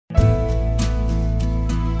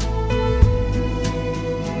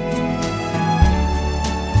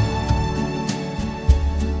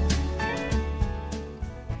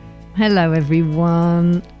Hello,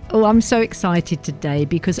 everyone. Oh, I'm so excited today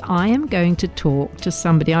because I am going to talk to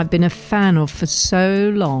somebody I've been a fan of for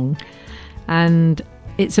so long. And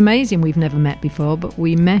it's amazing we've never met before, but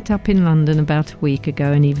we met up in London about a week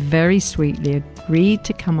ago and he very sweetly agreed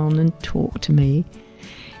to come on and talk to me.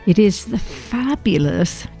 It is the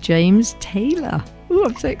fabulous James Taylor. Oh,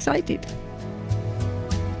 I'm so excited.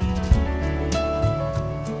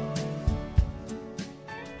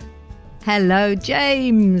 Hello,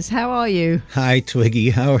 James. How are you? Hi,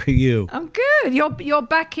 Twiggy. How are you? I'm good. You're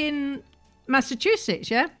back in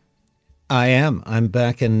Massachusetts, yeah? I am. I'm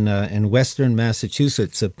back in Western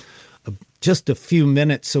Massachusetts, just a few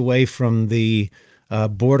minutes away from the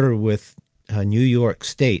border with New York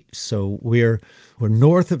State. So we're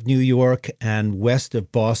north of New York and west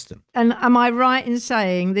of Boston. And am I right in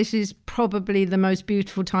saying this is probably the most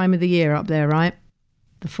beautiful time of the year up there, right?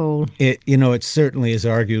 The fall. It certainly is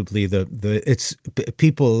arguably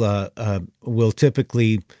people will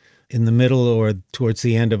typically in the middle or towards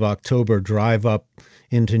the end of October drive up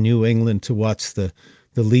into New England to watch the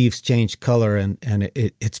leaves change color, and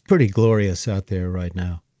it's pretty glorious out there right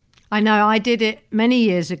now. I know. I did it many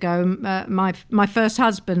years ago. My first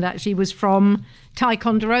husband actually was from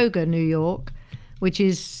Ticonderoga, New York, which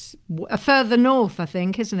is further north, I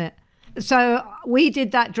think, isn't it? So we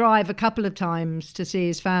did that drive a couple of times to see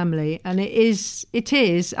his family, and it is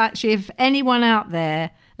actually, if anyone out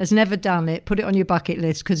there has never done it, put it on your bucket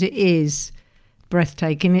list because it is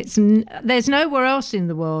breathtaking. There's nowhere else in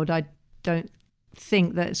the world, I don't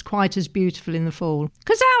think, that it's quite as beautiful in the fall,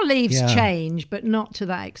 because our leaves change, but not to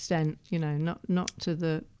that extent. Not to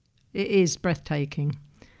the. It is breathtaking.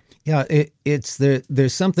 Yeah,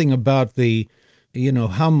 there's something about the.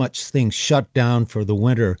 How much things shut down for the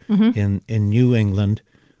winter in New England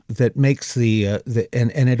that makes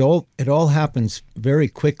it all happens very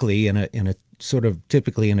quickly in a sort of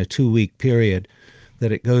typically in a 2-week period,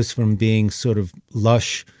 that it goes from being sort of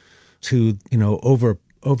lush to over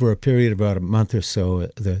a period of about a month or so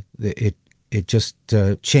it just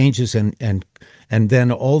changes and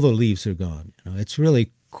then all the leaves are gone. It's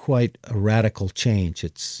really quite a radical change.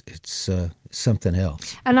 It's something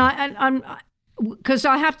else. And I'm. Because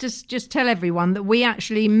I have to just tell everyone that we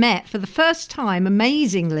actually met for the first time,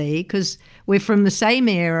 amazingly, because we're from the same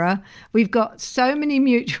era. We've got so many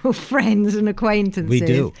mutual friends and acquaintances. We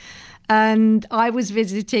do. And I was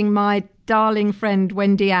visiting my darling friend,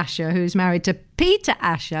 Wendy Asher, who's married to Peter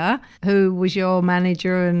Asher, who was your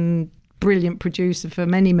manager and brilliant producer for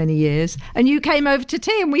many, many years. And you came over to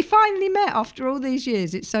tea and we finally met after all these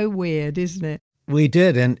years. It's so weird, isn't it? We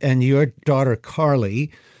did. And your daughter,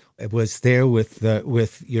 Carly, was there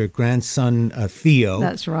with your grandson Theo.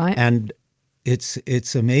 That's right. And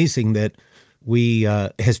it's amazing that we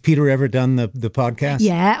has Peter ever done the podcast?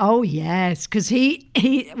 Yeah. Oh yes, because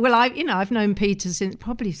I've known Peter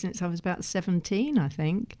since I was about 17, I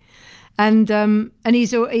think. And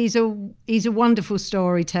he's a wonderful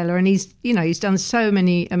storyteller, and he's done so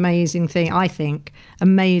many amazing things. I think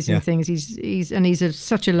things. He's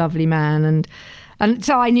such a lovely man, and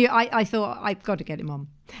so I thought I've got to get him on.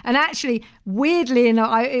 And actually, weirdly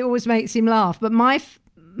enough, it always makes him laugh. But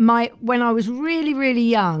when I was really, really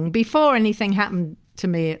young, before anything happened to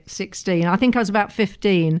me at 16, I think I was about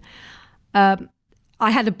 15. I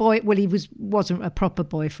had a boy. Well, he wasn't a proper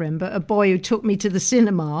boyfriend, but a boy who took me to the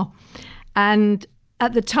cinema. And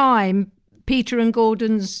at the time, Peter and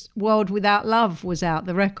Gordon's World Without Love was out,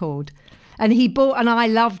 the record. And I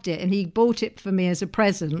loved it, and he bought it for me as a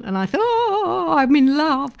present. And I thought, oh, I'm in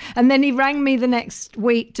love. And then he rang me the next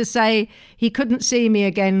week to say he couldn't see me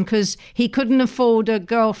again because he couldn't afford a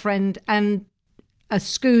girlfriend and a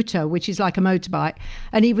scooter, which is like a motorbike.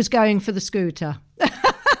 And he was going for the scooter.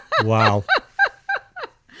 Wow.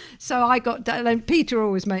 So I got down, and Peter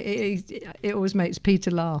it always makes Peter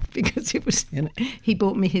laugh because he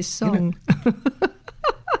bought me his song.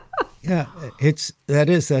 Yeah, that's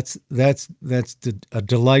a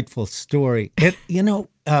delightful story.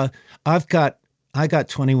 I got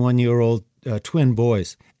 21-year-old twin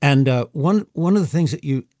boys, and one of the things that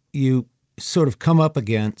you sort of come up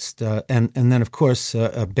against, and then of course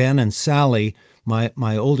Ben and Sally,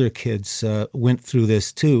 my older kids, went through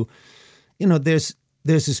this too. There's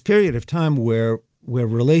this period of time where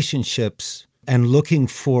relationships and looking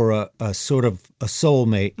for a sort of a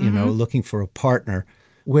soulmate, looking for a partner,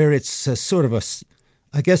 where it's a sort of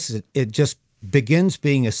I guess it just begins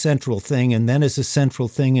being a central thing and then is a central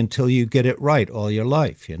thing until you get it right all your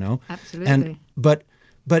life, Absolutely.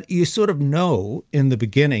 But you sort of know in the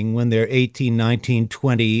beginning when they're 18, 19,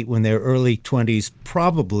 20, when they're early 20s,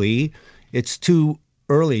 probably it's too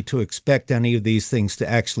early to expect any of these things to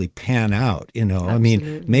actually pan out. I mean,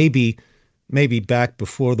 Absolutely. maybe back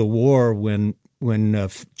before the war when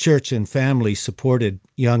church and family supported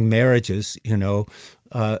young marriages, you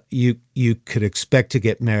could expect to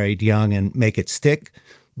get married young and make it stick,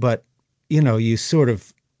 but you sort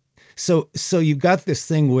of so you've got this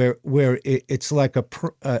thing where it's like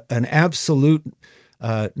an absolute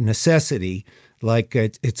necessity, like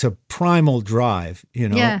it's a primal drive,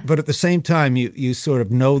 Yeah. But at the same time, you sort of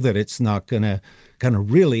know that it's not gonna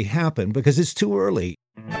really happen because it's too early.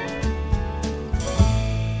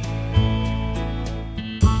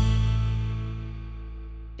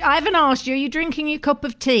 I haven't asked you, are you drinking your cup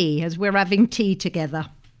of tea as we're having tea together?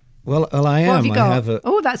 Well, I What have am. you I got? have a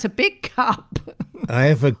Oh, that's a big cup. I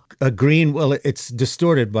have a green. Well, it's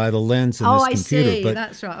distorted by the lens in Oh, this I computer, see. but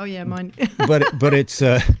That's right. Oh, yeah, mine. but it's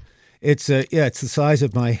the size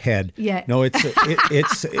of my head. Yeah. No,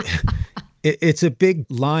 it's a big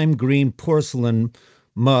lime green porcelain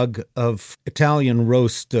mug of Italian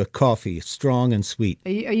roast coffee, strong and sweet.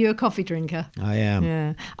 Are you a coffee drinker? I am.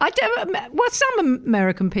 Yeah. I don't. Well, some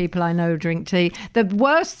American people I know drink tea. The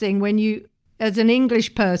worst thing when you, as an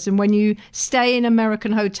English person, when you stay in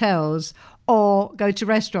American hotels or go to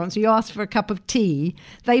restaurants, you ask for a cup of tea,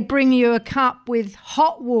 they bring you a cup with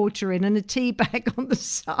hot water in and a tea bag on the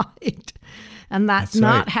side. And that's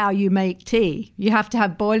not right. how you make tea. You have to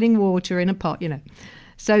have boiling water in a pot,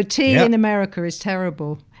 So tea Yeah. in America is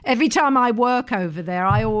terrible. Every time I work over there,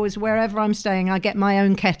 I always, wherever I'm staying, I get my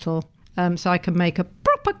own kettle so I can make a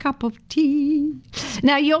proper cup of tea.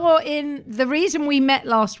 Now, the reason we met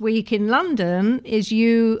last week in London is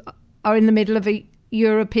you are in the middle of a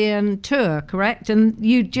European tour, correct? And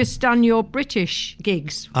you just done your British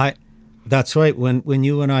gigs. That's right. When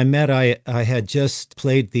you and I met, I had just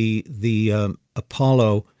played the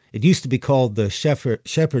Apollo. It used to be called the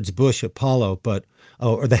Shepherd's Bush Apollo,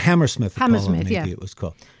 or the Hammersmith Apollo, maybe yeah. it was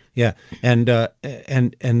called. Yeah, and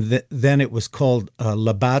then it was called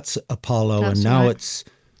Labatt's Apollo, That's and now right.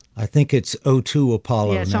 I think it's O2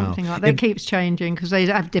 Apollo Yeah, now. something like that. It keeps changing because they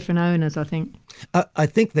have different owners, I think. I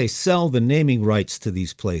think they sell the naming rights to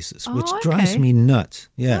these places, which Oh, drives okay. me nuts.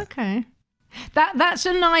 Yeah. Okay. That's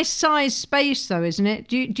a nice size space, though, isn't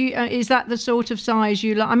it? Is that the sort of size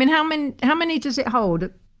you like? I mean, how many does it hold?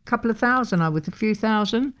 A couple of thousand, a few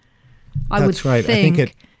thousand. That's right.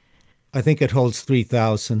 Think. I think it holds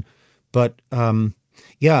 3,000, but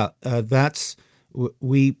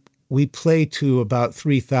we play to about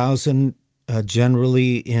 3,000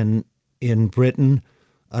 generally in Britain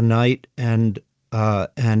a night, but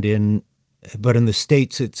in the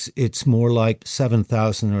States it's more like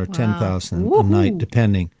 7,000 or 10,000 a night,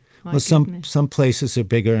 depending. My Well, goodness. some places are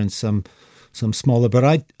bigger and some smaller,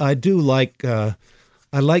 but I do like I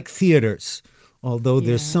like theaters. Although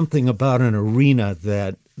there's Yeah. something about an arena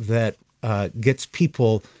that gets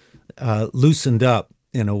people loosened up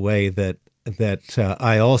in a way that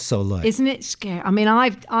I also like. Isn't it scary? I mean,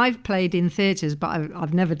 I've played in theatres, but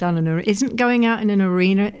I've never done an arena. Isn't going out in an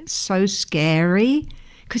arena so scary?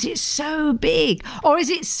 Because it's so big. Or is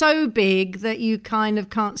it so big that you kind of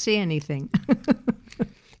can't see anything?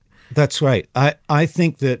 That's right. I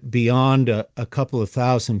think that beyond a couple of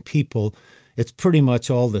thousand people, it's pretty much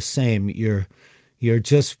all the same. You're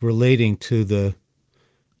just relating to the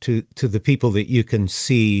people that you can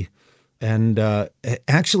see, and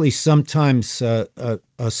actually sometimes a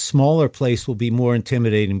smaller place will be more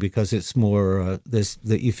intimidating because it's more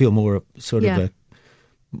that you feel more sort Yeah. of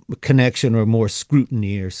a connection or more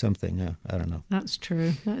scrutiny or something. I don't know. That's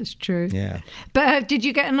true. That's true. Yeah. But did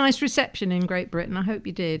you get a nice reception in Great Britain? I hope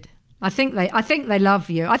you did. I think they love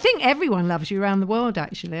you. I think everyone loves you around the world,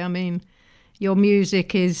 actually. I mean, your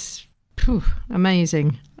music is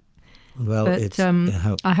amazing. Well, But it's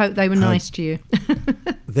I hope they were nice to you.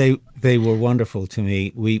 they were wonderful to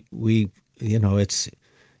me. We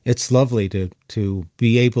it's lovely to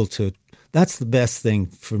be able to. That's the best thing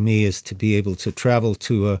for me, is to be able to travel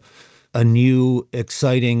to a new,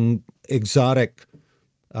 exciting, exotic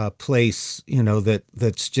place.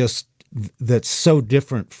 That's so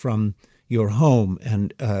different from your home,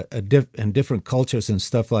 and and different cultures and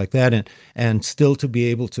stuff like that, and still to be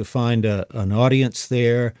able to find an audience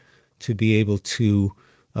there, to be able to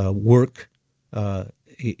work,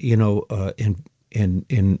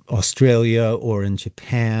 in Australia or in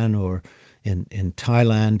Japan or in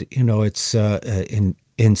Thailand. It's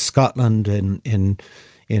in Scotland and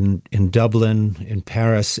in Dublin, in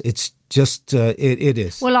Paris. It's just it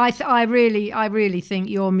is. Well, I really think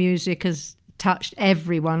your music has touched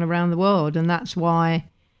everyone around the world, and that's why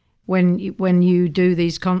when you do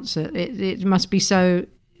these concerts, it must be so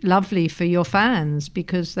lovely for your fans,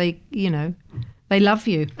 because they They love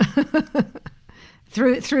you.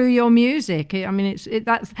 Through your music. I mean,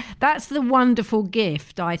 that's the wonderful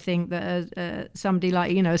gift, I think, that somebody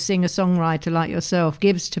like, a singer-songwriter like yourself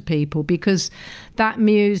gives to people, because that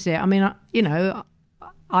music, I mean,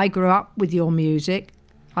 I grew up with your music.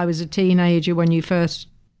 I was a teenager when you first,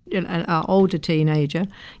 an older teenager,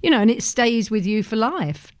 and it stays with you for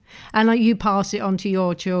life. And you pass it on to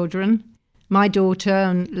your children. My daughter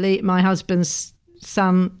and my husband's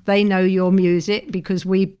son, they know your music because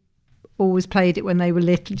we always played it when they were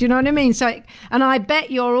little. Do you know what I mean? So, and I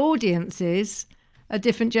bet your audiences are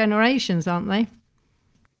different generations, aren't they?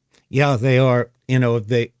 Yeah, they are.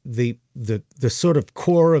 The sort of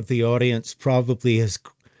core of the audience probably has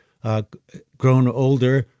grown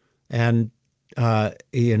older, and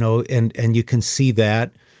and you can see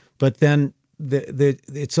that. But then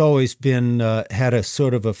it's always been had a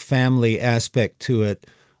sort of a family aspect to it.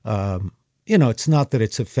 It's not that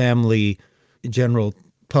it's a family general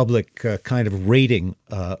public kind of rating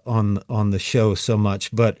on the show so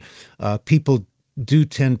much, but people do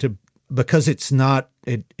tend to, because it's not,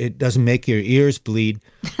 it doesn't make your ears bleed.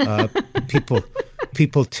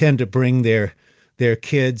 People tend to bring their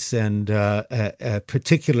kids, and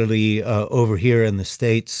particularly over here in the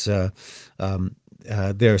States,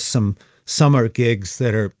 there's some summer gigs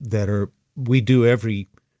that are we do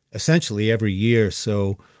essentially every year.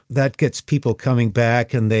 So that gets people coming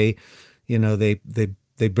back, and they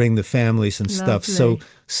bring the families and stuff. So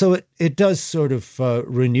it does sort of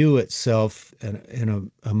renew itself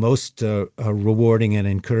in a most rewarding and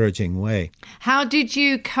encouraging way. How did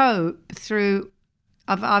you cope through?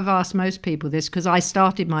 I've asked most people this because I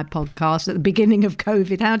started my podcast at the beginning of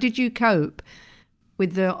COVID. How did you cope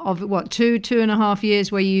with the 2.5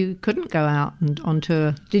 years where you couldn't go out and on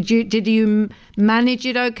tour? Did you manage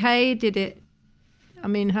it okay?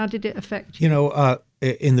 How did it affect you?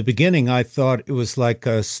 In the beginning, I thought it was like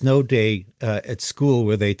a snow day at school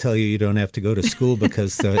where they tell you don't have to go to school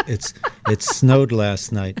because it snowed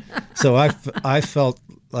last night. So I felt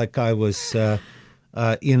like I was,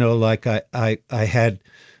 like I had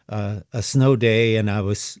a snow day, and I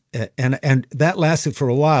was, and that lasted for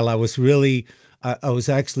a while. I was really, I was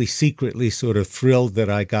actually secretly sort of thrilled that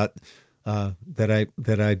I got that I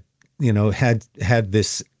had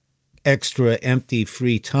this extra empty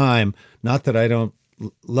free time. Not that I don't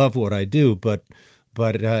love what I do, but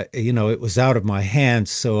it was out of my hands.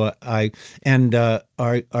 So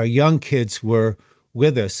our young kids were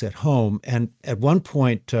with us at home, and at one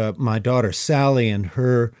point, my daughter Sally and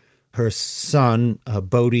her son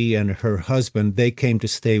Bodie and her husband, they came to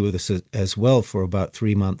stay with us as well for about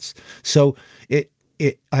 3 months. So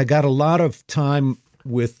I got a lot of time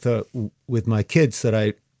with my kids that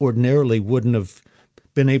I ordinarily wouldn't have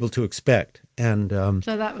been able to expect, and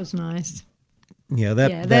so that was nice. Yeah,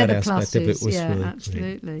 that aspect of it was really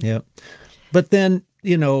absolutely great. Yeah, but then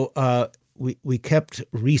we kept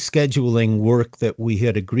rescheduling work that we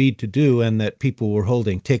had agreed to do and that people were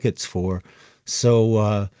holding tickets for.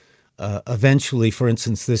 So eventually, for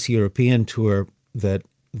instance, this European tour that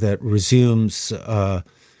resumes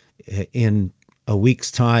in a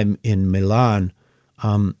week's time in Milan,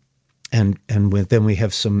 and then we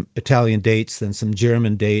have some Italian dates, then some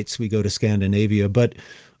German dates. We go to Scandinavia, but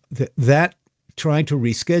that. Trying to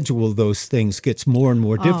reschedule those things gets more and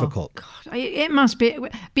more difficult. God. It must be,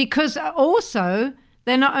 because also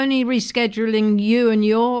they're not only rescheduling you and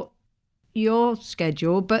your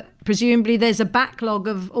schedule, but presumably there's a backlog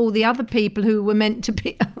of all the other people who were meant to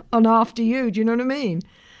be on after you. Do you know what I mean?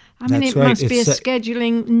 That's it right. Must be a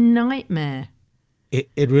scheduling nightmare.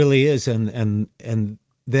 It really is, and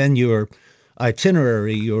then your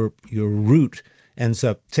itinerary, your route ends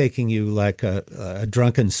up taking you like a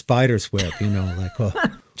drunken spider's web,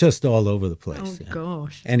 just all over the place. Oh, yeah.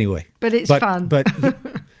 Gosh. Anyway. But it's fun. But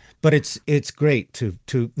it's great to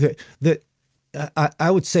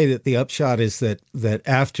I would say that the upshot is that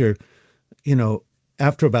after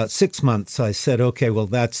about 6 months, I said, okay, well,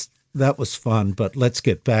 that was fun, but let's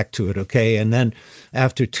get back to it, okay? And then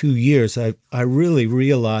after 2 years, I really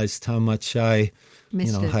realized how much I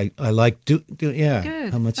like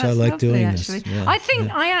how much I like doing actually. this. Yeah,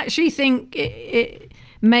 I actually think it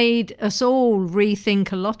made us all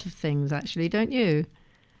rethink a lot of things, actually, don't you?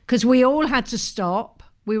 Because we all had to stop.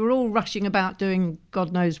 We were all rushing about doing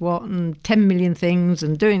God knows what and 10 million things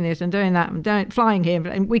and doing this and doing that and flying here,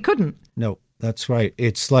 and we couldn't. No, that's right.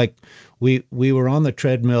 It's like we were on the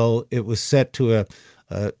treadmill. It was set to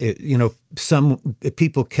some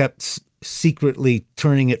people kept secretly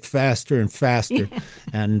turning it faster and faster,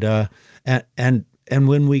 yeah. and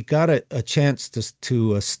when we got a chance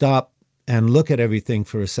to stop and look at everything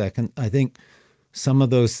for a second, I think some of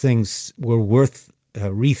those things were worth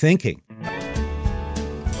rethinking.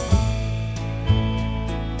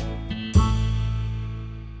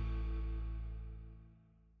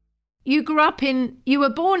 You were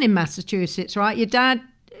born in Massachusetts, right? Your dad,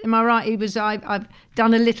 am I right? I've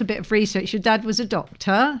done a little bit of research. Your dad was a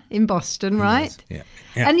doctor in Boston, right? Yes.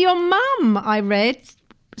 Yeah. And your mum, I read,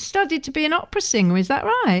 studied to be an opera singer. Is that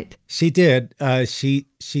right? She did. She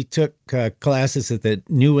took classes at the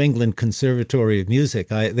New England Conservatory of Music.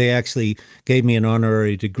 They actually gave me an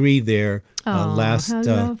honorary degree there last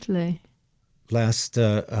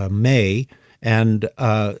May, and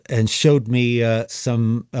showed me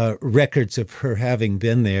some records of her having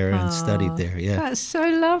been there and studied there. Yeah, that's so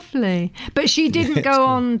lovely. But she didn't go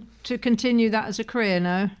on to continue that as a career,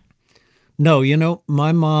 no? No,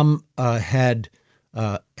 my mom had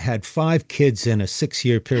 5 kids in a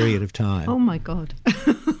 6-year period of time. Oh my God!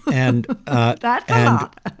 And that's a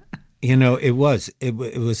lot. It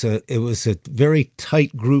was a very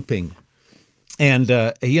tight grouping, and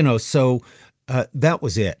so that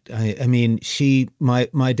was it. I mean,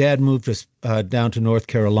 my dad moved us down to North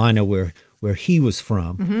Carolina, where he was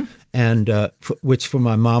from, mm-hmm. and which for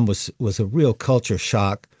my mom was a real culture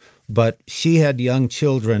shock. But she had young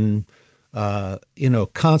children,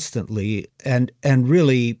 constantly, and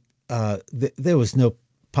really there was no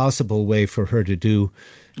possible way for her to do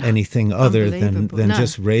anything other than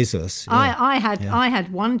just raise us. Yeah. I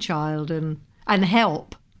had one child and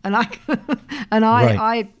help. And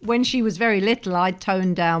I when she was very little, I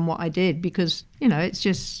toned down what I did because it's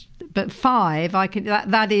just. But 5, I could.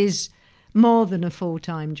 That is more than a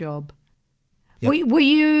full-time job. Yep. Were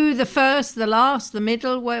you the first, the last, the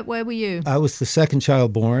middle? Where were you? I was the second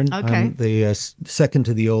child born. Okay. I'm the second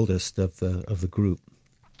to the oldest of the group.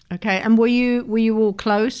 Okay, and were you all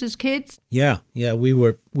close as kids? Yeah, we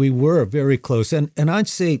were very close, and I'd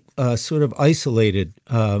say sort of isolated.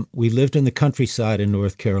 We lived in the countryside in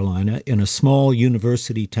North Carolina in a small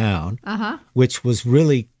university town, which was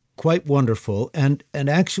really quite wonderful and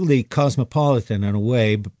actually cosmopolitan in a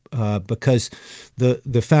way, because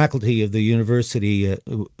the faculty of the university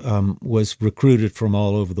was recruited from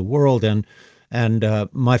all over the world, and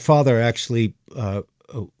my father actually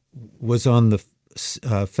was on the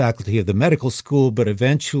faculty of the medical school, but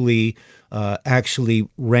eventually actually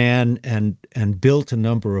ran and built a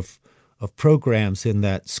number of programs in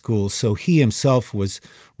that school. So he himself was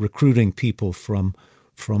recruiting people from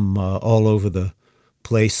all over the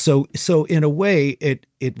place. So in a way,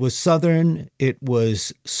 it was Southern, it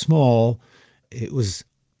was small, it was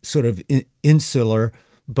sort of insular,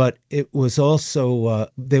 but it was also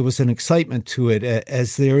there was an excitement to it,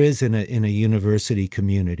 as there is in a university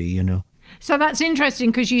community, So that's interesting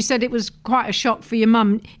because you said it was quite a shock for your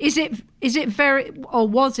mum. Is it very, or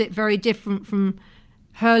was it very different from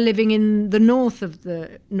her living in the north of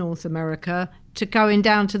North America to going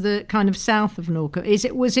down to the kind of south of North?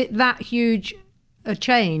 Was it that huge a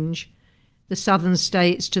change, the southern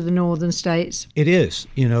states to the northern states? It is.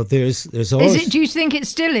 There's always. Do you think it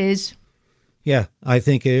still is? Yeah, I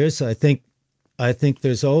think it is. I think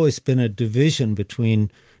there's always been a division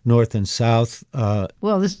between North and South.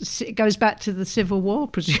 Well, it goes back to the Civil War,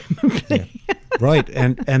 presumably. Yeah, right,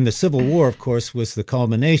 and the Civil War, of course, was the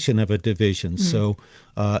culmination of a division. So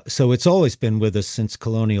it's always been with us since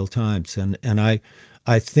colonial times, and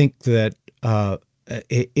I think that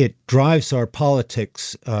it drives our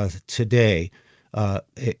politics today.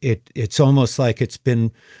 It's almost like it's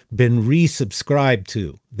been resubscribed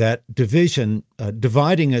to. That division,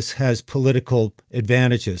 dividing us, has political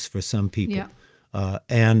advantages for some people. Yeah.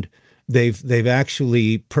 And they've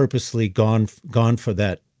actually purposely gone for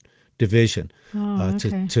that division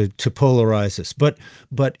to polarize us. But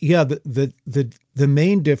yeah, the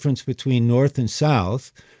main difference between North and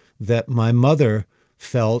South that my mother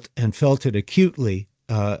felt it acutely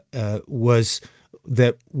was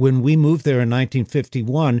that when we moved there in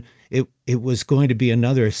 1951, it was going to be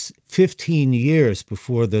another 15 years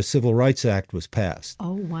before the Civil Rights Act was passed.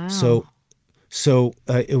 Oh wow! So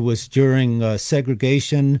it was during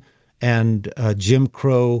segregation and Jim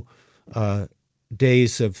Crow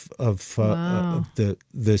days of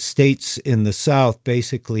the states in the South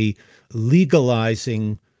basically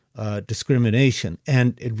legalizing discrimination,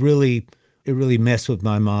 and it really messed with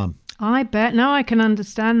my mom. I bet. No, I can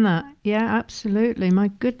understand that. Yeah, absolutely. My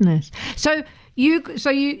goodness. So you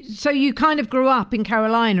kind of grew up in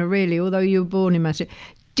Carolina, really, although you were born in Massachusetts.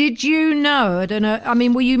 Did you know? I don't know. I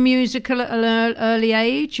mean, were you musical at an early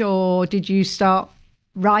age, or did you start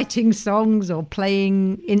writing songs or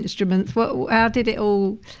playing instruments? How did it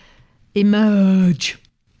all emerge?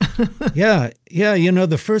 Yeah.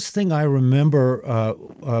 The first thing I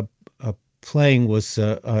remember playing was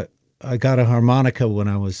I got a harmonica when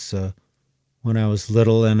I was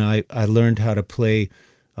little, and I learned how to play.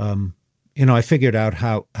 I figured out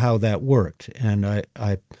how that worked, and I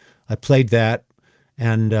played that,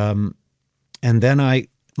 and then my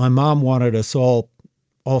mom wanted us all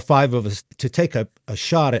five of us to take a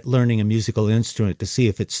shot at learning a musical instrument to see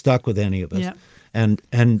if it stuck with any of us. Yeah. And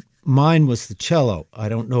mine was the cello. I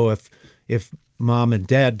don't know if Mom and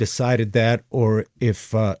Dad decided that, or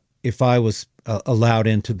if I was allowed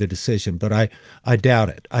into the decision, but I doubt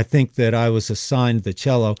it. I think that I was assigned the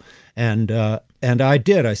cello, and I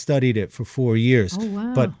did. I studied it for 4 years, Oh,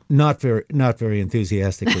 wow. but not very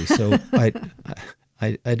enthusiastically. So I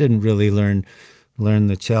didn't really learn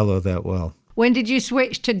the cello that well. When did you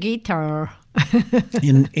switch to guitar?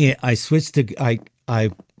 I switched to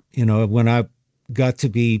when I got to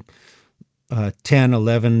be 10,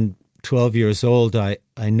 11, 12 years old, I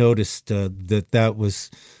noticed that was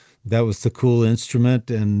the cool instrument,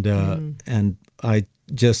 and I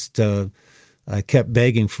just I kept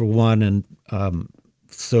begging for one, and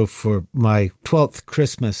so for my 12th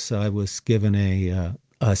Christmas, I was given a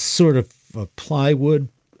sort of a plywood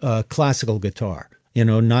classical guitar,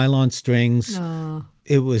 nylon strings. Oh.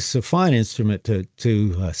 It was a fine instrument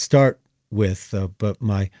to start with, but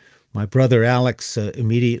my brother Alex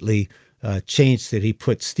immediately changed it. He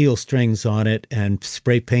put steel strings on it and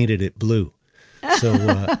spray painted it blue. So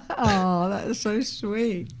Oh, that's so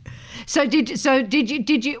sweet. So did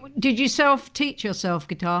you self-teach yourself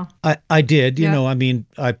guitar? I did. Yeah. I mean,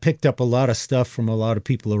 I picked up a lot of stuff from a lot of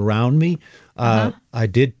people around me. I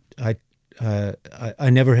did. I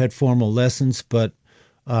never had formal lessons, but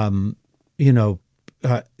there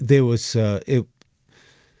was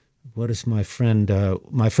what is my friend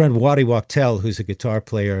Waddy Wachtel, who's a guitar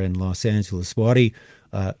player in Los Angeles. Waddy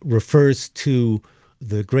refers to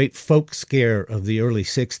the great folk scare of the early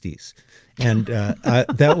 '60s, and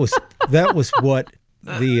that was what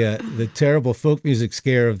the terrible folk music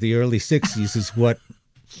scare of the early '60s is what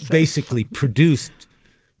basically produced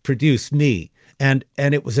me, and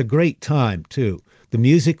it was a great time too. The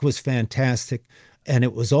music was fantastic, and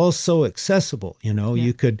it was all so accessible.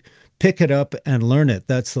 You could pick it up and learn it.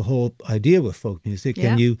 That's the whole idea with folk music,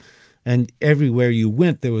 Yeah. and everywhere you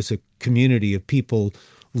went, there was a community of people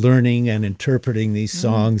learning and interpreting these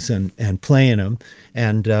songs and playing them.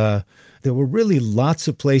 And there were really lots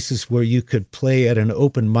of places where you could play at an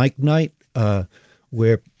open mic night,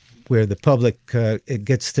 where the public it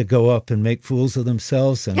gets to go up and make fools of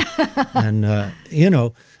themselves, and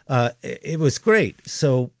it was great.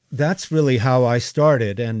 So that's really how I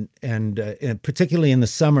started, and particularly in the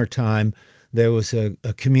summertime, there was a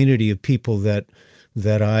community of people that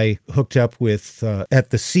I hooked up with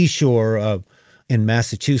at the seashore in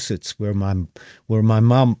Massachusetts, where my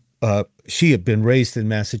mom, she had been raised in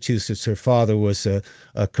Massachusetts. Her father was a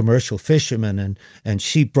commercial fisherman, and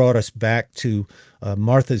she brought us back to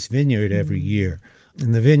Martha's Vineyard every year.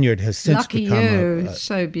 And the vineyard has since Lucky become you. It's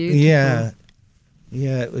so beautiful. Yeah,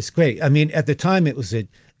 it was great. I mean, at the time, it was a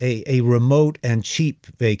remote and cheap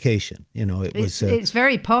vacation. It's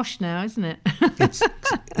very posh now, isn't it?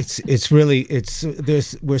 it's really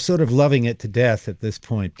we're sort of loving it to death at this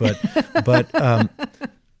point, but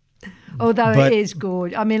Although it is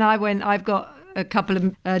gorgeous. I mean, I've got a couple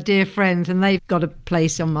of dear friends, and they've got a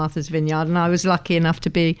place on Martha's Vineyard, and I was lucky enough to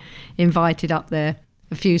be invited up there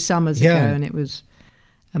a few summers ago, and it was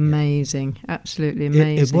amazing, absolutely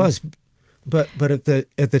amazing. It was, but at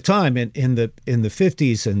the time in the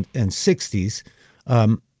 50s and 60s,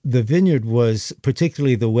 the vineyard was,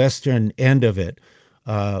 particularly the western end of it,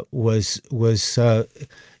 was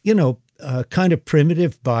kind of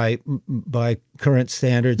primitive by current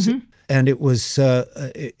standards. Mm-hmm. And it was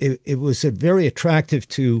very attractive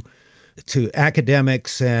to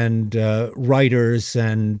academics and writers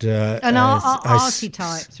and arty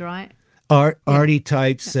types, right? Arty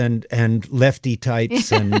types and lefty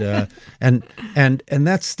types and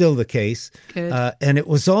that's still the case. Good. And it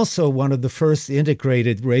was also one of the first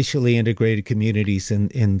racially integrated communities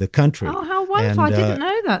in the country. Oh, how wonderful! And, I didn't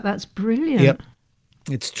know that. That's brilliant. Yep,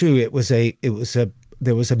 it's true.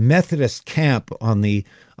 There was a Methodist camp on the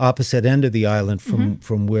opposite end of the island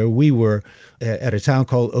from where we were, at a town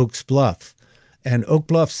called Oaks Bluff, and Oak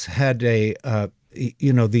Bluffs had the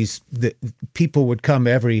people would come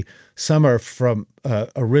every summer from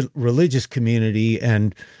religious community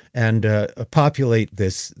and populate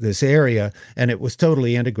this area, and it was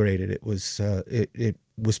totally integrated. It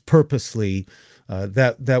was purposely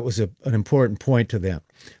that was an important point to them.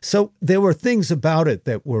 So there were things about it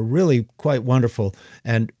that were really quite wonderful,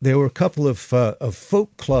 and there were a couple of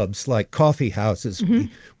folk clubs, like coffee houses,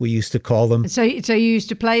 we used to call them. So you used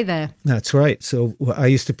to play there. That's right. So I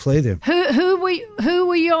used to play there. Who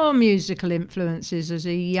were your musical influences as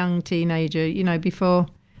a young teenager? You know, before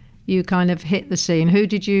you kind of hit the scene, who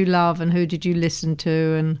did you love and who did you listen to?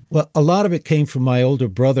 And well, a lot of it came from my older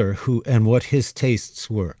brother, and what his tastes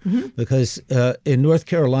were, because in North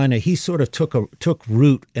Carolina he sort of took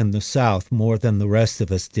root in the South more than the rest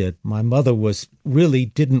of us did. My mother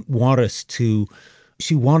didn't want us to.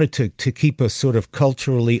 She wanted to keep us sort of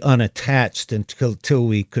culturally unattached until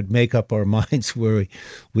we could make up our minds where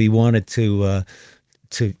we wanted to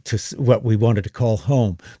what we wanted to call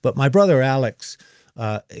home. But my brother Alex,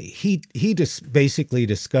 he just basically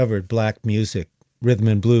discovered black music, rhythm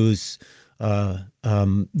and blues,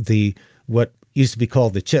 the what used to be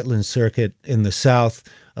called the Chitlin Circuit in the South,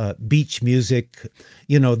 beach music.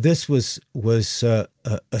 You know, this was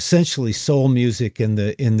essentially soul music in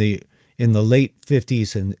the late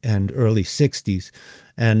 50s and early 60s,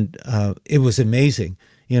 and it was amazing.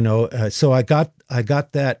 You know, so I got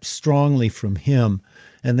that strongly from him.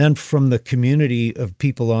 And then from the community of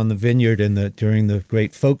people on the vineyard during the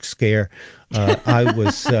Great Folk Scare, I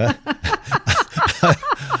was,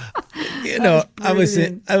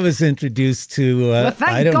 I was introduced to. Well,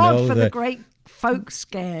 thank God for the Great Folk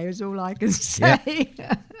Scare is all I can say.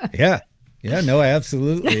 Yeah. No,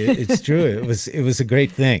 absolutely, it's true. It was a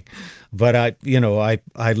great thing. But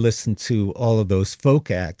I listened to all of those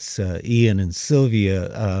folk acts, Ian and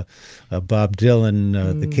Sylvia, Bob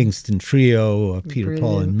Dylan, the Kingston Trio, Peter,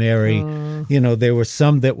 Paul, and Mary. You know, there were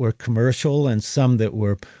some that were commercial and some that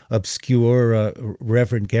were obscure.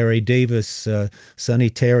 Reverend Gary Davis, Sonny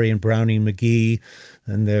Terry, and Brownie McGee.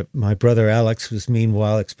 And my brother Alex was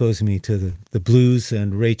meanwhile exposing me to the blues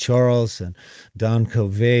and Ray Charles and Don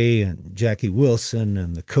Covey and Jackie Wilson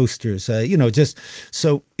and the Coasters. Just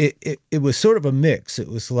so it was sort of a mix. It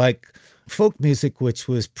was like folk music, which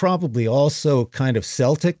was probably also kind of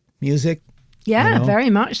Celtic music. Yeah, very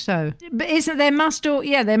much so. But there must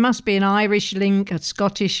be an Irish link, a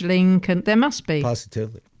Scottish link, and there must be.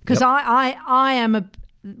 Positively. Because I am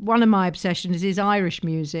one of my obsessions is Irish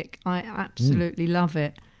music. I absolutely love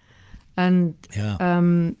it. And,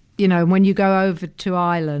 when you go over to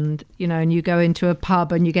Ireland, and you go into a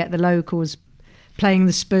pub and you get the locals playing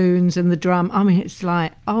the spoons and the drum, I mean, it's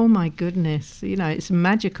like, oh my goodness, it's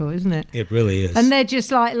magical, isn't it? It really is. And they're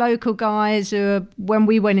just like local guys when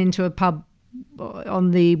we went into a pub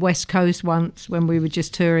on the West Coast once when we were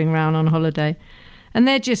just touring around on holiday, and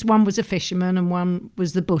one was a fisherman and one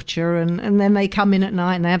was the butcher, and then they come in at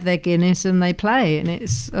night and they have their Guinness and they play, and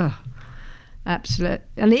it's absolute.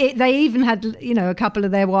 And they even had, a couple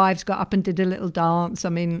of their wives got up and did a little dance. I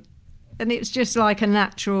mean, and it's just like a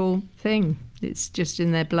natural thing. It's just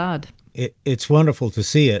in their blood. It's wonderful to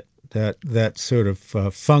see it, that sort of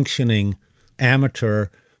functioning amateur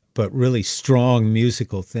but really strong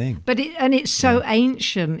musical thing. But it's so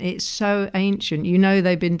ancient. It's so ancient.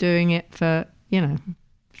 They've been doing it for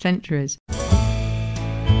centuries.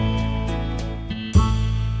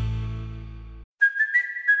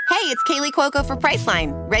 Hey, it's Kaylee Cuoco for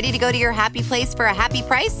Priceline. Ready to go to your happy place for a happy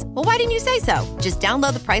price? Well, why didn't you say so? Just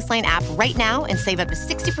download the Priceline app right now and save up to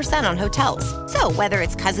 60% on hotels. So whether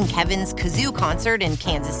it's Cousin Kevin's Kazoo Concert in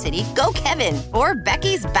Kansas City, go Kevin, or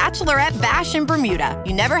Becky's Bachelorette Bash in Bermuda,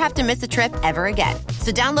 you never have to miss a trip ever again.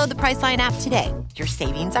 So download the Priceline app today. Your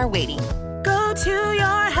savings are waiting. Go to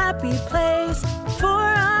your happy place for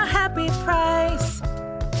a happy price.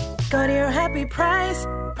 Go to your happy price,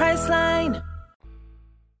 Priceline.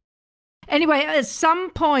 Anyway, at some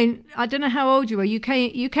point, I don't know how old you were. You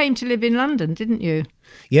came to live in London, didn't you?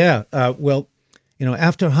 Yeah. Well,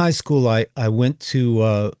 after high school, I went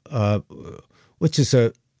to which is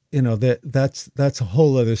that's a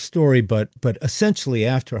whole other story. But essentially,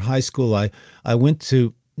 after high school, I went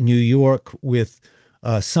to New York with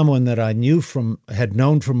someone that I had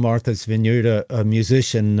known from Martha's Vineyard, a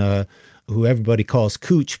musician who everybody calls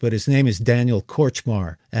Cooch, but his name is Daniel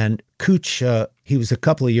Korchmar. And Cooch, he was a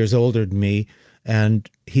couple of years older than me, and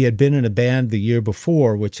he had been in a band the year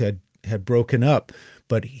before, which had broken up.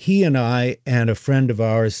 But he and I and a friend of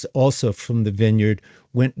ours, also from the Vineyard,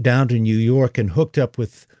 went down to New York and hooked up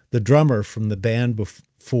with the drummer from the band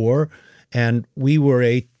before, and we were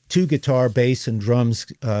a 2-guitar, bass, and drums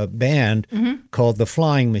band called the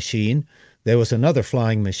Flying Machine. There was another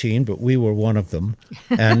Flying Machine, but we were one of them.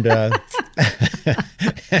 And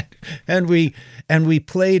and we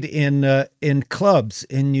played in clubs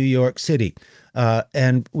in New York City,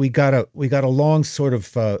 and we got a long sort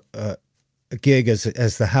of a gig as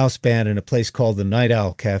the house band in a place called the Night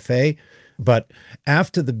Owl Cafe. But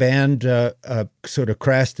after the band sort of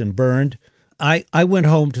crashed and burned, I went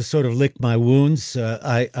home to sort of lick my wounds.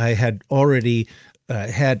 I had already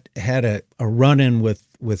had a run-in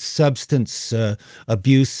with substance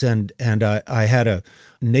abuse, and I had a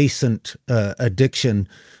nascent addiction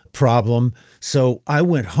problem. So I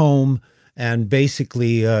went home and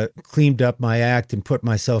basically cleaned up my act and put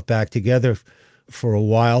myself back together for a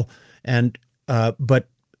while. And but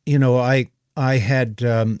you know, I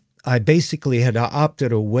basically had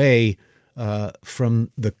opted away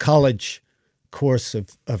from the college course of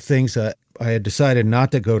things. I had decided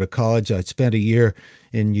not to go to college. I'd spent a year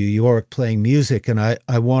in New York playing music, and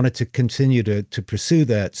I wanted to continue to pursue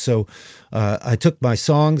that. So I took my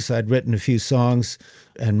songs. I'd written a few songs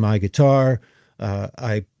and my guitar.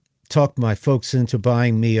 I talked my folks into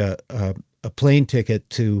buying me a plane ticket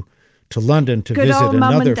to London to Good visit old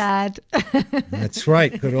another. Mum and Dad. That's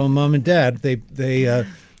right. Good old Mom and Dad. They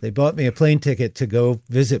bought me a plane ticket to go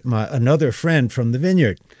visit another friend from the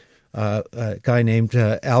Vineyard, a guy named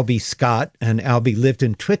Albie Scott, and Albie lived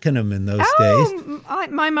in Twickenham in those days.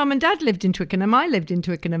 My mum and dad lived in Twickenham. I lived in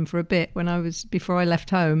Twickenham for a bit before I left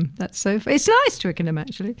home. It's nice, Twickenham,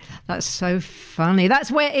 actually. That's so funny.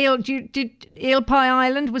 That's where Eel Pie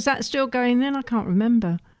Island, was that still going then? I can't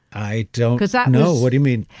remember. I don't know. What do you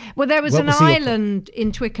mean? Well, there was an island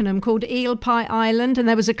in Twickenham called Eel Pie Island, and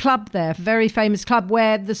there was a club there, a very famous club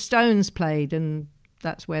where the Stones played, and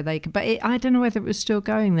that's where they could. But I don't know whether it was still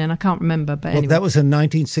going then. I can't remember. But anyway. That was in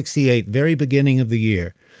 1968, very beginning of the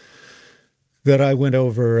year, that I went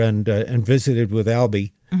over and visited with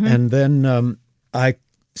Albie, and then I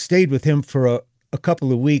stayed with him for a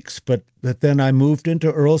couple of weeks, but then I moved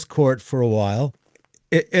into Earl's Court for a while.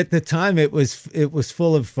 At the time, it was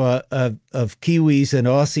full of Kiwis and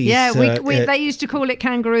Aussies. Yeah, they used to call it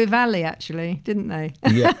Kangaroo Valley, actually, didn't they?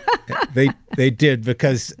 Yeah, they did,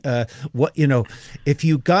 because if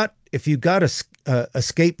you got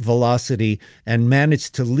escape velocity and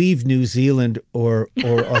managed to leave New Zealand or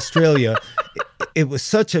Australia, it was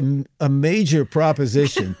such a major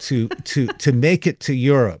proposition to make it to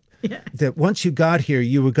Europe. Yeah. That once you got here,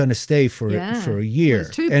 you were going to stay for a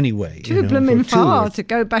year anyway. Too blooming far to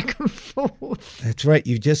go back and forth. That's right.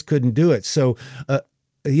 You just couldn't do it. So,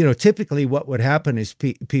 typically what would happen is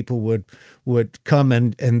people would come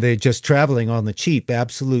and they're just traveling on the cheap,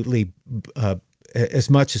 absolutely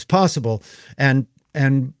as much as possible. And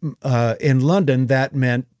in London, that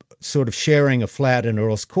meant sort of sharing a flat in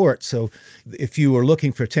Earl's Court. So if you were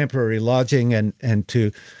looking for temporary lodging and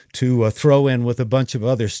to throw in with a bunch of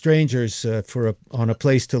other strangers on a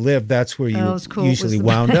place to live, that's where you usually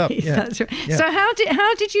wound up. Yeah. That's right. Yeah. So how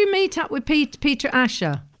did you meet up with Peter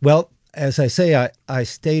Asher? Well, as I say, I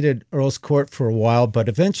stayed at Earl's Court for a while, but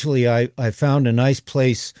eventually I found a nice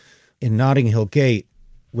place in Notting Hill Gate,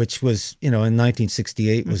 which was, in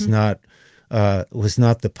 1968 was not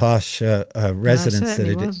the posh residence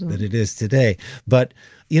that it is today. But,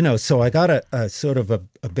 so I got a sort of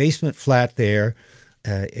a basement flat there.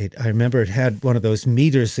 I remember it had one of those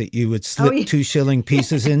meters that you would slip 2 shilling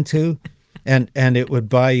pieces into, and it would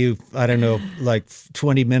buy you, I don't know, like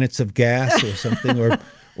 20 minutes of gas or something,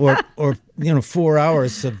 or 4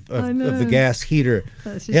 hours of the gas heater.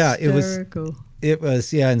 That's hysterical. It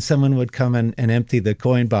was, and someone would come and empty the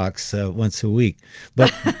coin box once a week.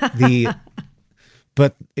 But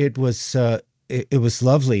but it was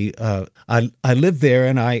lovely. I lived there,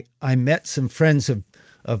 and I met some friends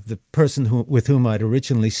of the person with whom I'd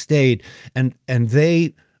originally stayed, and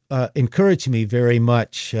they encouraged me very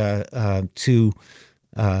much to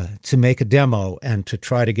make a demo and to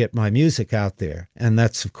try to get my music out there. And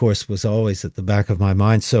that's, of course, was always at the back of my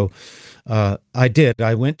mind. So I did.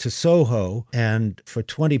 I went to Soho, and for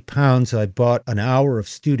 £20, I bought an hour of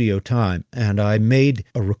studio time, and I made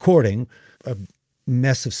a recording, a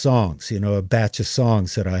mess of songs, a batch of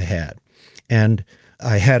songs that I had. And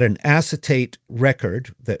I had an acetate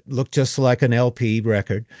record that looked just like an LP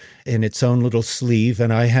record in its own little sleeve,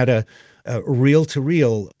 and I had a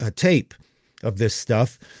reel-to-reel tape of this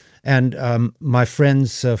stuff. And my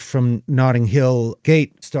friends from Notting Hill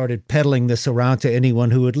Gate started peddling this around to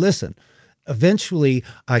anyone who would listen. Eventually,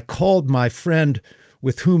 I called my friend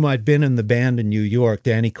with whom I'd been in the band in New York,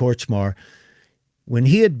 Danny Korchmar. When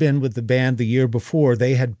he had been with the band the year before,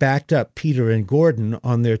 they had backed up Peter and Gordon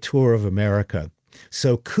on their tour of America.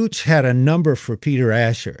 So Cooch had a number for Peter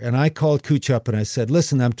Asher, and I called Cooch up and I said,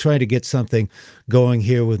 listen, I'm trying to get something going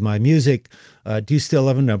here with my music. Do you still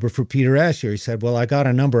have a number for Peter Asher? He said, well, I got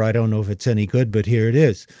a number. I don't know if it's any good, but here it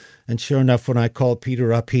is. And sure enough, when I called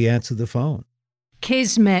Peter up, he answered the phone.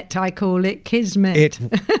 Kismet, I call it, kismet.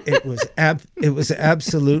 It was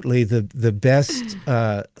absolutely the best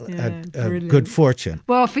good fortune.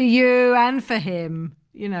 Well, for you and for him.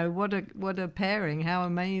 You know, what a pairing! How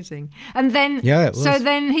amazing! And then, so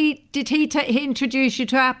then he introduced you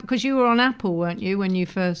to Apple, because you were on Apple, weren't you, when you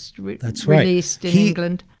first released in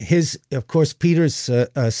England? Of course, Peter's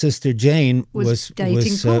sister Jane was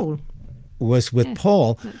dating Paul. Was with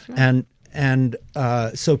Paul, right. and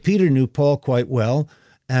so Peter knew Paul quite well,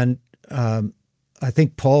 and I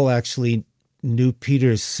think Paul actually knew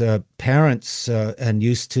Peter's parents and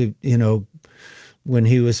used to, when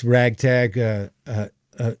he was ragtag.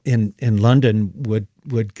 In London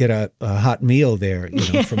would get a hot meal there,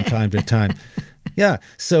 from time to time. Yeah.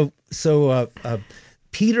 So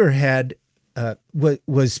Peter had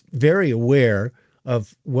was very aware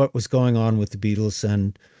of what was going on with the Beatles,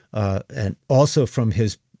 and also from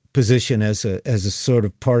his position as a sort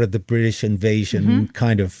of part of the British invasion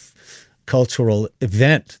kind of cultural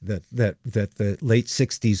event that the late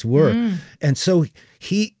 60s were. And so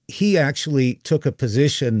he actually took a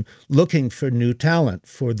position looking for new talent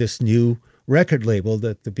for this new record label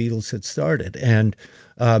that the Beatles had started. And,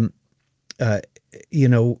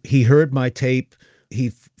 he heard my tape. He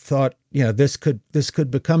thought, this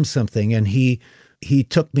could become something. And he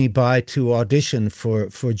took me by to audition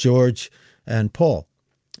for George and Paul.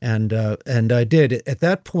 And I did. At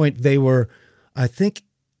that point, they were, I think,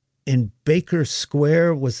 in Baker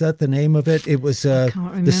Square. Was that the name of it? It was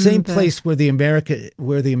the same place where the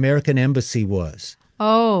American embassy was.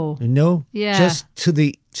 Oh, yeah, just to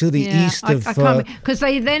the east of. I can't, because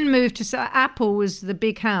they then moved to Apple was the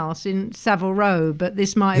big house in Savile Row, but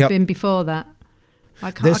this might have been before that.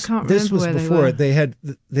 I can't remember. This was before it. They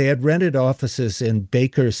had rented offices in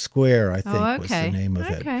Baker Square, I think was the name of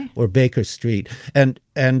it, or Baker Street, and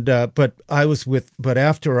but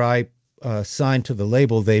after I signed to the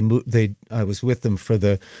label, I was with them for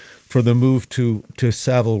the move to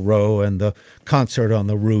Savile Row and the concert on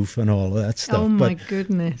the roof and all of that stuff. Oh my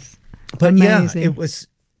goodness! But amazing. Yeah,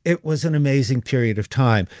 it was an amazing period of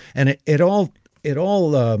time, and it all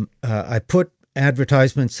I put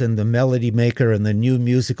advertisements in the Melody Maker and the New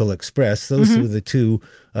Musical Express. Those were the two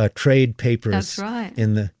trade papers. That's right.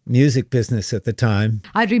 In the music business at the time.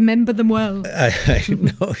 I remember them well. I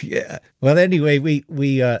know, yeah. Well, anyway, we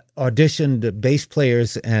auditioned bass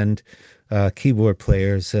players and keyboard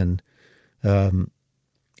players, and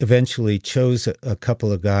eventually chose a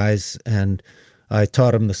couple of guys, and I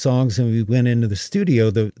taught them the songs, and we went into the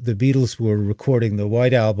studio. The Beatles were recording the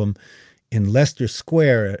White Album in Leicester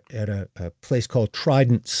Square at a place called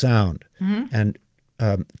Trident Sound. And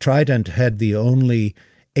Trident had the only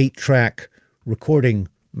 8-track recording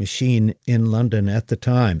machine in London at the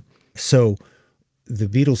time. So the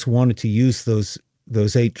Beatles wanted to use those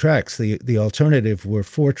 8 tracks. The alternative were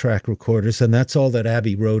 4-track recorders, and that's all that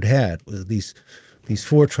Abbey Road had, was these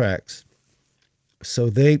 4 tracks. So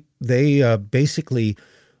they basically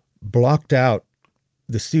blocked out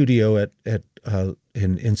the studio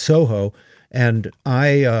in Soho, and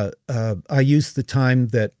I used the time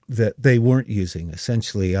that they weren't using.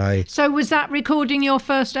 Essentially, So was that recording your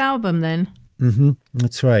first album then? Mm-hmm.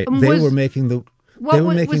 That's right. They were making the White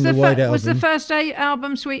Album. Was the first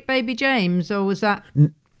album Sweet Baby James, or was that?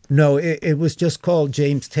 No, it was just called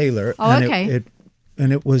James Taylor. Oh, okay.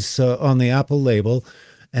 And it was on the Apple label,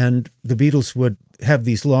 and the Beatles would have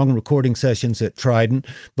these long recording sessions at Trident.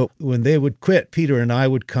 But when they would quit, Peter and I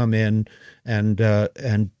would come in and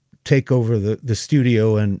take over the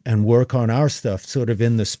studio and work on our stuff, sort of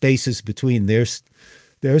in the spaces between their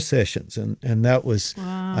sessions, and that was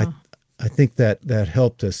I think that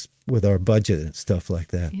helped us with our budget and stuff like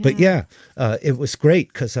that. Yeah. But it was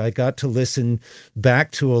great because I got to listen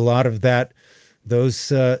back to a lot of that.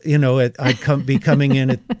 Those, I'd be coming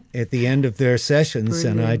in at the end of their sessions.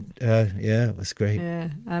 Brilliant. And it was great. Yeah,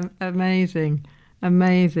 amazing.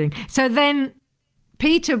 So then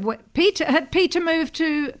Peter moved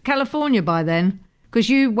to California by then? Because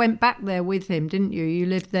you went back there with him, didn't you? You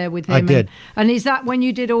lived there with him. I did. And is that when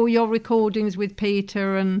you did all your recordings with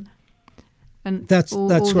Peter and that's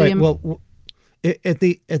right. Well, at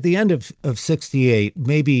the end of 68,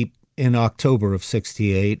 maybe in October of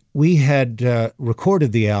 68, we had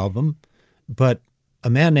recorded the album, but a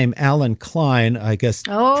man named Alan Klein, I guess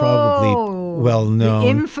probably well known, the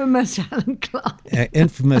infamous Alan Klein,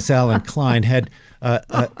 infamous Alan Klein had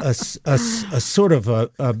a sort of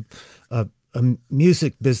a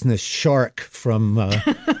music business shark from,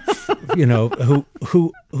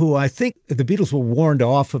 who I think the Beatles were warned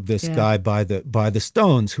off of this guy by the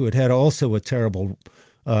Stones, who had also a terrible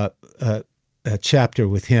chapter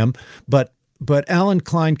with him. But Alan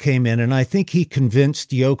Klein came in, and I think he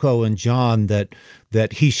convinced Yoko and John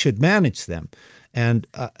that he should manage them. And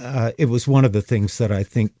it was one of the things that I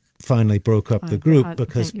think finally broke up the group,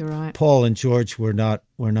 because right. Paul and George were not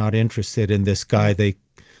interested in this guy. They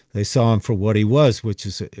saw him for what he was, which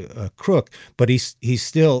is a crook. But he's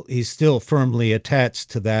still firmly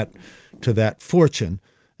attached to that fortune,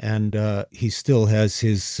 and he still has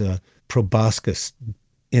his proboscis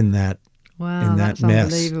in that. Wow, in that that's mess.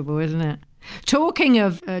 Unbelievable, isn't it? Talking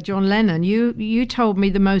of John Lennon, you told me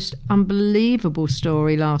the most unbelievable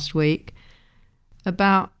story last week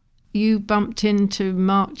about you bumped into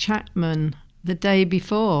Mark Chapman the day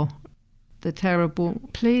before the terrible.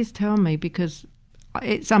 Please tell me, because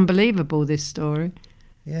it's unbelievable, this story.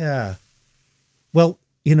 Yeah. Well,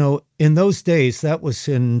 in those days, that was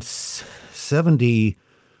in 70.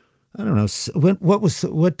 I don't know.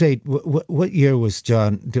 What date? What year was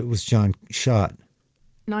John shot?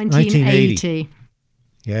 1980.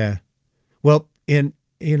 Yeah. Well, in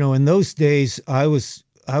those days, I was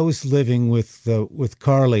living with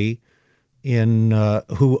Carly,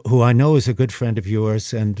 who I know is a good friend of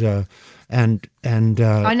yours, and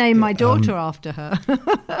I named my daughter after her.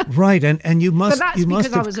 Right, and you must. But that's you must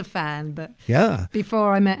because I was a fan. But yeah,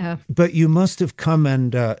 before I met her. But you must have come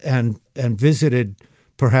and visited,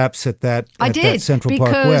 perhaps at that. I at did, that Central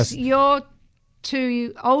Park West. because your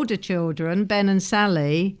two older children, Ben and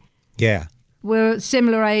Sally, were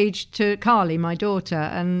similar age to Carly, my daughter,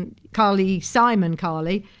 and Simon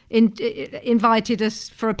Carly invited us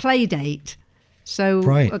for a play date. So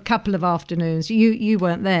right. A couple of afternoons. You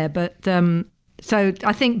weren't there, but so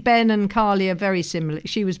I think Ben and Carly are very similar.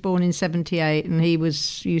 She was born in 78, and he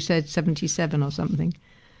was, you said, 77 or something.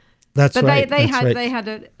 That's but right. They had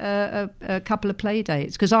a couple of play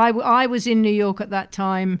dates, because I was in New York at that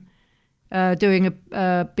time. Doing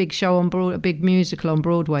a big show a big musical on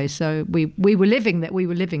Broadway, so we were living there.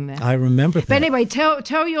 I remember that. But anyway,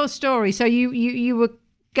 tell your story. So you were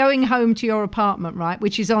going home to your apartment, right,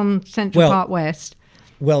 which is on Central Park West.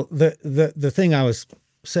 Well, the thing I was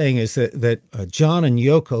saying is that John and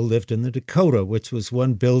Yoko lived in the Dakota, which was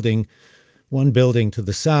one building to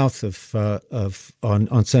the south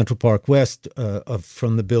on Central Park West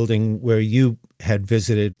from the building where you had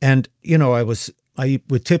visited, and I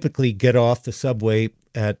would typically get off the subway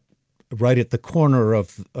right at the corner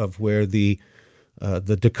of where the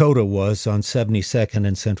Dakota was on 72nd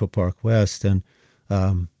and Central Park West, and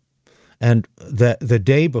the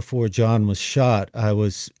day before John was shot, I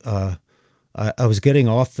was getting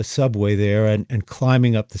off the subway there and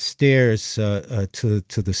climbing up the stairs to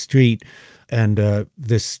the street, and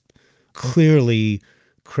this clearly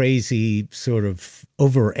crazy, sort of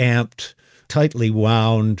overamped, tightly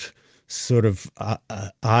wound, sort of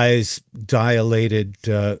eyes dilated,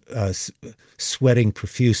 sweating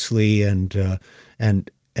profusely, and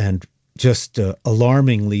just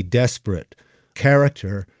alarmingly desperate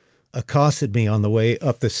character accosted me on the way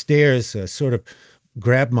up the stairs, sort of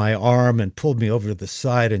grabbed my arm and pulled me over to the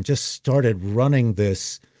side, and just started running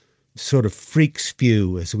this sort of freak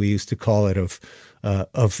spew, as we used to call it, of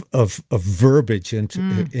verbiage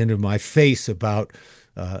into my face about.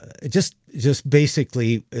 Just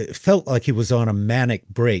basically, it felt like he was on a manic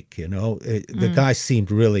break. The guy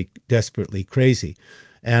seemed really desperately crazy,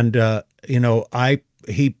 and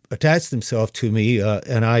he attached himself to me,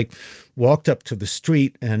 and I walked up to the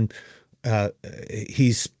street, and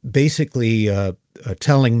he's basically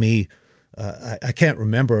telling me, I can't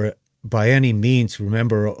remember by any means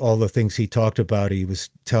remember all the things he talked about. He was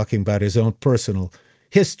talking about his own personal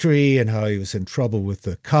history and how he was in trouble with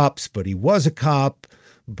the cops, but he was a cop.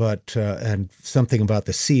 But and something about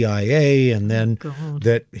the CIA, and then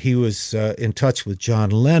that he was in touch with John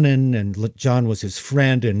Lennon, and John was his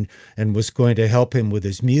friend, and was going to help him with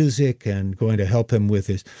his music, and going to help him with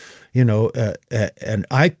his, and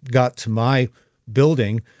I got to my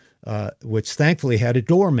building, which thankfully had a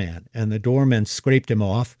doorman, and the doorman scraped him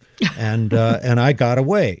off, and I got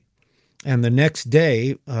away. And the next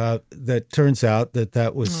day, that turns out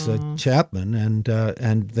that was Chapman, and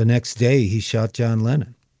the next day he shot John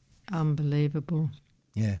Lennon. Unbelievable.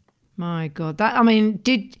 Yeah. My God.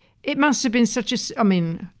 It must have been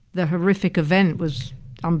the horrific event was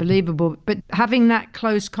unbelievable, but having that